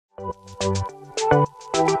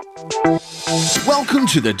Welcome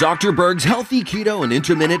to the Dr. Berg's Healthy Keto and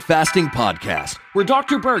Intermittent Fasting Podcast, where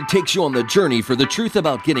Dr. Berg takes you on the journey for the truth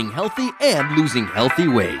about getting healthy and losing healthy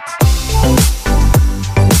weight.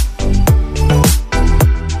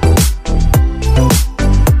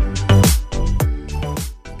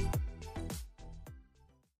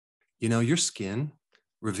 You know, your skin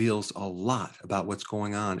reveals a lot about what's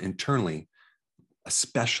going on internally,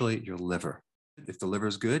 especially your liver. If the liver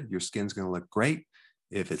is good, your skin's going to look great.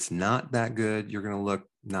 If it's not that good, you're going to look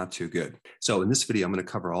not too good. So in this video, I'm going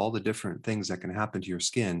to cover all the different things that can happen to your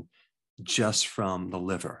skin just from the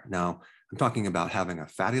liver. Now, I'm talking about having a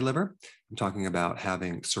fatty liver. I'm talking about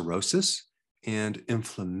having cirrhosis and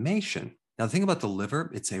inflammation. Now, the thing about the liver,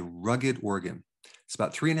 it's a rugged organ. It's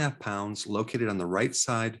about 3.5 pounds, located on the right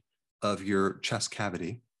side of your chest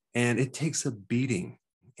cavity, and it takes a beating,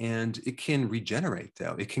 and it can regenerate,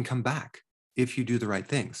 though. It can come back if you do the right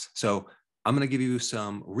things. So I'm going to give you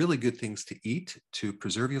some really good things to eat to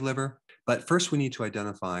preserve your liver. But first, we need to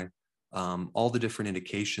identify all the different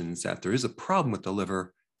indications that there is a problem with the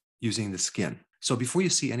liver using the skin. So before you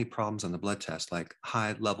see any problems on the blood test, like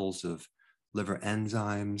high levels of liver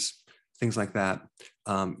enzymes, things like that,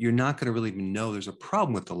 you're not going to really know there's a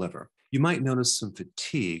problem with the liver. You might notice some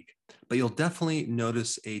fatigue, but you'll definitely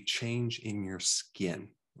notice a change in your skin,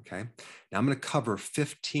 okay? Now, I'm going to cover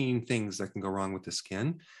 15 things that can go wrong with the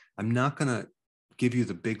skin. I'm not going to give you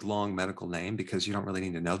the big, long medical name because you don't really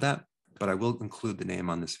need to know that, but I will include the name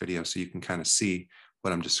on this video so you can kind of see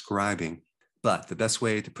what I'm describing. But the best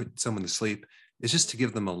way to put someone to sleep is just to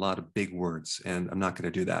give them a lot of big words, and I'm not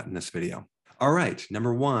going to do that in this video. All right,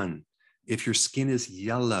 number one. If your skin is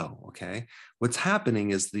yellow, okay, what's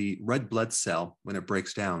happening is the red blood cell, when it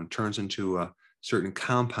breaks down, turns into a certain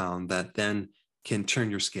compound that then can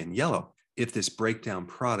turn your skin yellow if this breakdown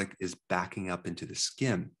product is backing up into the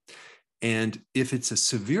skin. And if it's a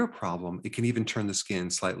severe problem, it can even turn the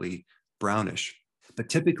skin slightly brownish. But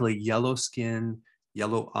typically, yellow skin,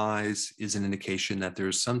 yellow eyes is an indication that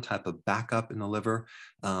there's some type of backup in the liver.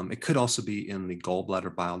 It could also be in the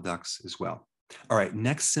gallbladder bile ducts as well. All right,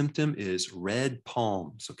 next symptom is red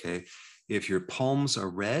palms, okay? If your palms are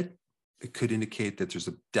red, it could indicate that there's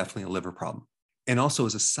definitely a liver problem. And also,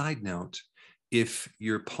 as a side note, if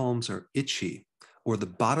your palms are itchy or the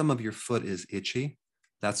bottom of your foot is itchy,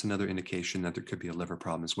 that's another indication that there could be a liver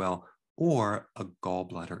problem as well, or a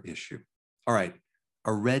gallbladder issue. All right,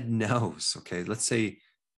 a red nose, okay? Let's say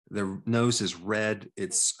the nose is red,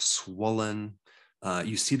 it's swollen.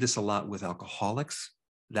 You see this a lot with alcoholics.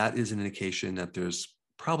 That is an indication that there's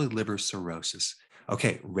probably liver cirrhosis.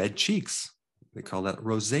 Okay, red cheeks, they call that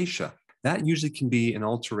rosacea. That usually can be an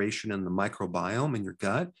alteration in the microbiome in your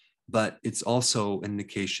gut, but it's also an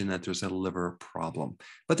indication that there's a liver problem.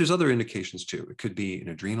 But there's other indications too. It could be an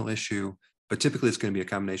adrenal issue, but typically it's going to be a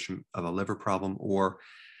combination of a liver problem or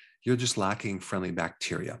you're just lacking friendly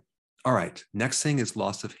bacteria. All right, next thing is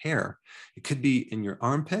loss of hair. It could be in your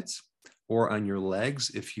armpits or on your legs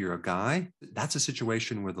if you're a guy. That's a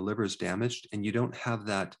situation where the liver is damaged and you don't have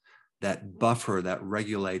that buffer that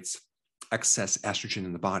regulates excess estrogen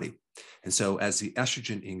in the body. And so as the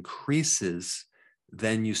estrogen increases,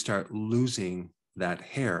 then you start losing that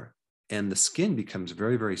hair and the skin becomes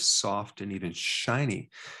very, very soft and even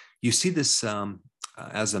shiny. You see this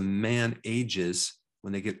as a man ages,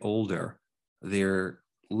 when they get older, their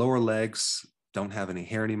lower legs don't have any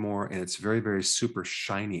hair anymore and it's very, very super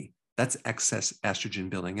shiny. That's excess estrogen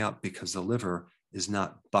building up because the liver is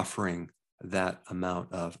not buffering that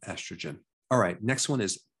amount of estrogen. All right, next one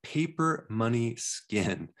is paper money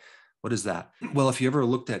skin. What is that? Well, if you ever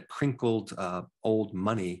looked at crinkled old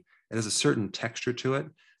money, it has a certain texture to it.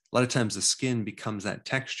 A lot of times the skin becomes that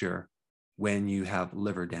texture when you have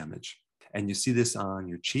liver damage. And you see this on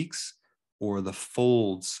your cheeks or the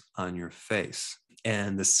folds on your face.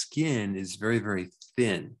 And the skin is very, very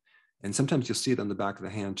thin. And sometimes you'll see it on the back of the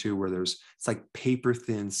hand too, where it's like paper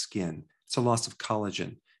thin skin. It's a loss of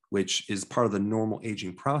collagen, which is part of the normal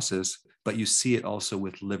aging process, but you see it also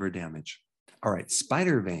with liver damage. All right,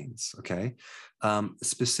 spider veins, okay?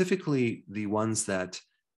 Specifically the ones that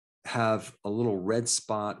have a little red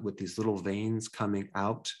spot with these little veins coming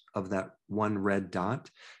out of that one red dot.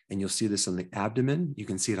 And you'll see this on the abdomen. You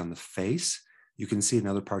can see it on the face. You can see it in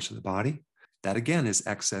other parts of the body. That again is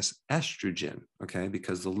excess estrogen, okay?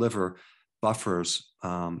 Because the liver buffers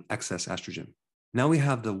excess estrogen. Now we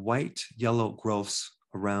have the white yellow growths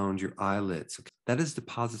around your eyelids. Okay? That is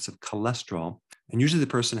deposits of cholesterol. And usually the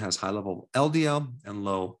person has high level LDL and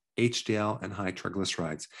low HDL and high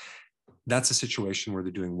triglycerides. That's a situation where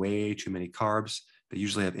they're doing way too many carbs. They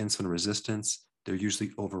usually have insulin resistance. They're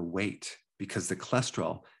usually overweight because the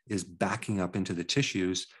cholesterol is backing up into the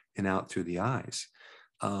tissues and out through the eyes.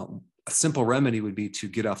 A simple remedy would be to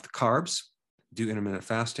get off the carbs, do intermittent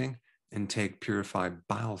fasting, and take purified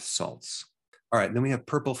bile salts. All right, then we have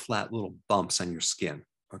purple flat little bumps on your skin,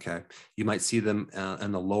 okay? You might see them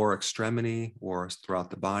in the lower extremity or throughout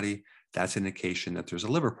the body. That's an indication that there's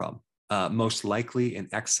a liver problem. Most likely an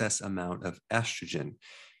excess amount of estrogen.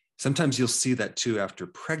 Sometimes you'll see that too after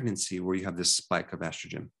pregnancy where you have this spike of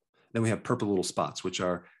estrogen. Then we have purple little spots, which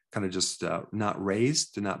are kind of just not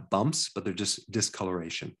raised, they're not bumps, but they're just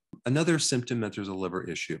discoloration. Another symptom that there's a liver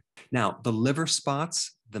issue. Now, the liver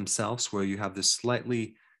spots themselves, where you have this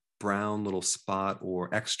slightly brown little spot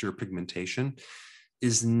or extra pigmentation,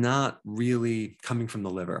 is not really coming from the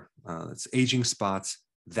liver. It's aging spots.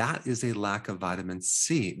 That is a lack of vitamin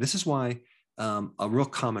C. This is why a real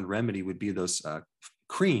common remedy would be those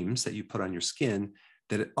creams that you put on your skin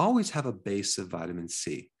that always have a base of vitamin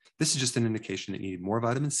C. This is just an indication that you need more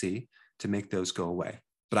vitamin C to make those go away.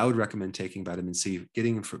 But I would recommend taking vitamin C,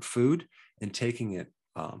 getting it from food and taking it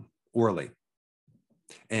orally.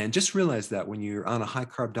 And just realize that when you're on a high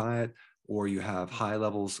carb diet or you have high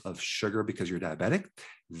levels of sugar because you're diabetic,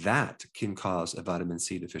 that can cause a vitamin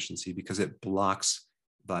C deficiency because it blocks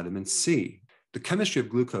vitamin C. The chemistry of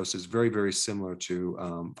glucose is very, very similar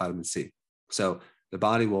to vitamin C. So the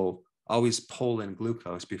body will always pull in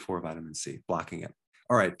glucose before vitamin C, blocking it.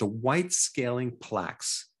 All right, the white scaling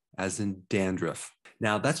plaques, as in dandruff.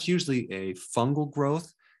 Now, that's usually a fungal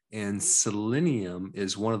growth, and selenium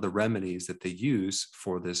is one of the remedies that they use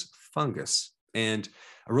for this fungus. And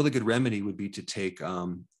a really good remedy would be to take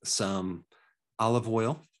some olive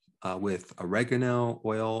oil with oregano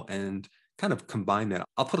oil and kind of combine that.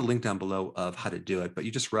 I'll put a link down below of how to do it, but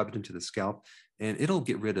you just rub it into the scalp and it'll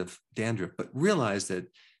get rid of dandruff. But realize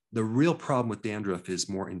that the real problem with dandruff is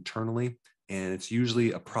more internally, and it's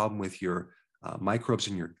usually a problem with your microbes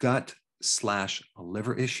in your gut / a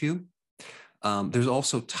liver issue. There's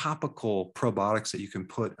also topical probiotics that you can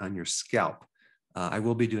put on your scalp. I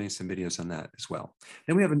will be doing some videos on that as well.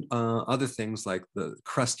 Then we have other things like the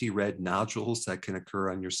crusty red nodules that can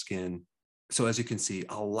occur on your skin. So as you can see,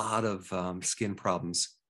 a lot of skin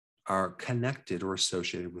problems are connected or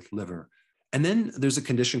associated with liver. And then there's a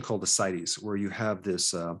condition called ascites, where you have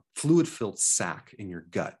this fluid-filled sac in your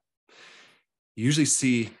gut. You usually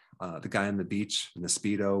see the guy on the beach in the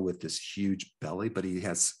Speedo with this huge belly, but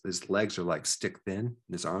his legs are like stick thin, and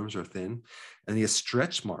his arms are thin, and he has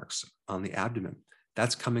stretch marks on the abdomen.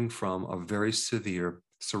 That's coming from a very severe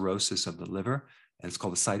cirrhosis of the liver, and it's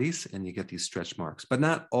called ascites, and you get these stretch marks. But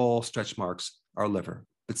not all stretch marks are liver,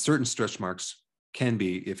 but certain stretch marks can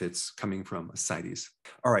be if it's coming from ascites.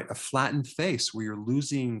 All right, a flattened face where you're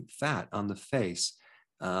losing fat on the face.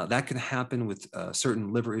 That can happen with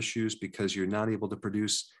certain liver issues because you're not able to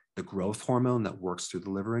produce the growth hormone that works through the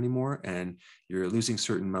liver anymore, and you're losing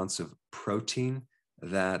certain amounts of protein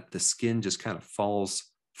that the skin just kind of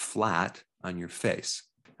falls flat on your face.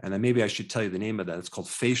 And then maybe I should tell you the name of that. It's called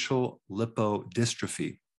facial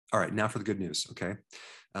lipodystrophy. All right, now for the good news, okay?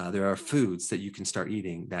 There are foods that you can start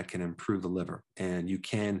eating that can improve the liver, and you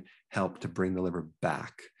can help to bring the liver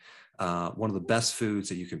back. One of the best foods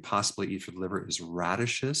that you can possibly eat for the liver is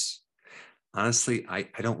radishes. Honestly, I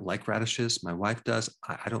don't like radishes. My wife does.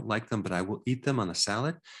 I don't like them, but I will eat them on a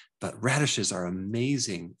salad. But radishes are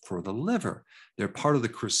amazing for the liver. They're part of the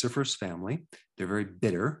cruciferous family. They're very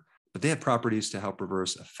bitter, but they have properties to help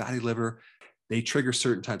reverse a fatty liver. They trigger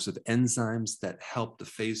certain types of enzymes that help the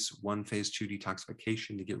phase 1, phase 2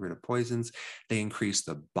 detoxification to get rid of poisons. They increase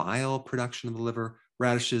the bile production of the liver.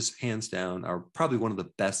 Radishes, hands down, are probably one of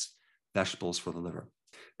the best vegetables for the liver.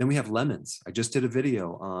 Then we have lemons. I just did a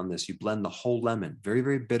video on this. You blend the whole lemon, very,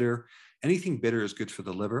 very bitter. Anything bitter is good for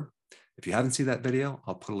the liver. If you haven't seen that video,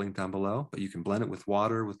 I'll put a link down below, but you can blend it with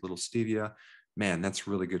water, with little stevia. Man, that's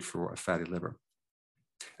really good for a fatty liver.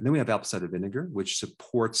 And then we have apple cider vinegar, which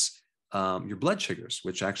supports your blood sugars,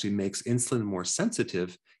 which actually makes insulin more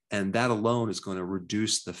sensitive. And that alone is going to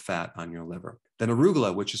reduce the fat on your liver. Then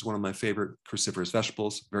arugula, which is one of my favorite cruciferous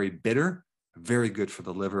vegetables, very bitter, very good for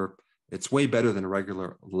the liver. It's way better than a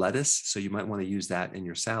regular lettuce, so you might want to use that in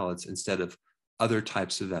your salads instead of other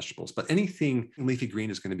types of vegetables. But anything leafy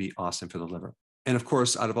green is going to be awesome for the liver. And of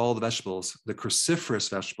course, out of all the vegetables, the cruciferous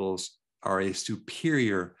vegetables are a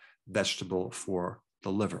superior vegetable for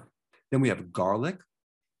the liver. Then we have garlic,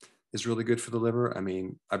 is really good for the liver. I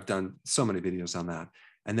mean, I've done so many videos on that.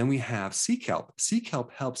 And then we have sea kelp. Sea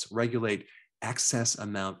kelp helps regulate excess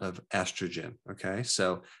amount of estrogen, okay?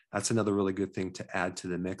 So that's another really good thing to add to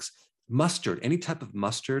the mix. Mustard, any type of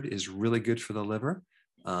mustard is really good for the liver.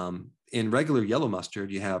 In regular yellow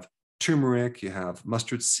mustard, you have turmeric, you have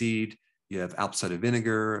mustard seed, You have apple cider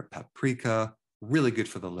vinegar, paprika, really good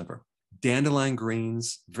for the liver. Dandelion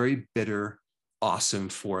greens, very bitter, awesome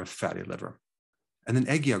for a fatty liver. And then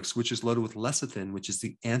egg yolks, which is loaded with lecithin, which is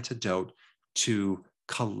the antidote to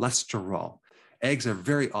cholesterol. Eggs are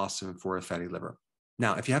very awesome for a fatty liver.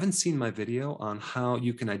 Now, if you haven't seen my video on how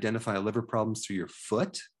you can identify liver problems through your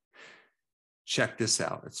foot, check this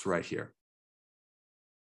out. It's right here.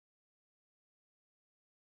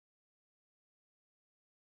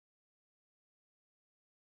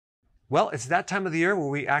 Well, it's that time of the year where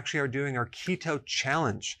we actually are doing our keto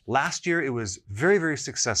challenge. Last year, it was very, very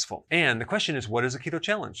successful. And the question is, what is a keto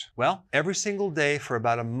challenge? Well, every single day for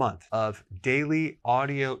about a month of daily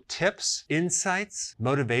audio tips, insights,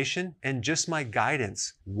 motivation, and just my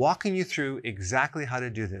guidance, walking you through exactly how to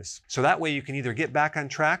do this. So that way you can either get back on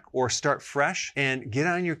track or start fresh and get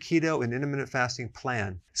on your keto and intermittent fasting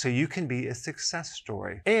plan so you can be a success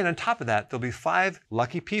story. And on top of that, there'll be 5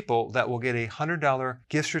 lucky people that will get a $100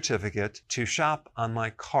 gift certificate to shop on my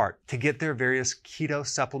cart to get their various keto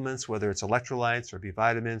supplements, whether it's electrolytes or B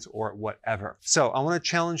vitamins or whatever. So I want to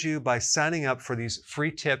challenge you by signing up for these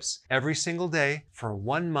free tips every single day for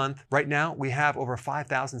 1 month. Right now, we have over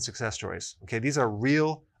 5,000 success stories. Okay, these are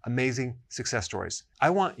real amazing success stories. I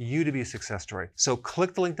want you to be a success story. So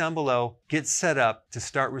click the link down below, get set up to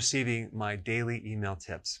start receiving my daily email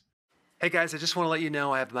tips. Hey guys, I just want to let you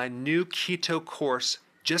know I have my new keto course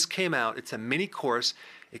just came out. It's a mini course.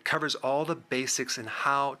 It covers all the basics and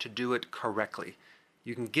how to do it correctly.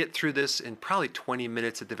 You can get through this in probably 20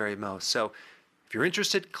 minutes at the very most. So if you're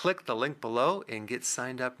interested, click the link below and get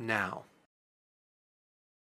signed up now.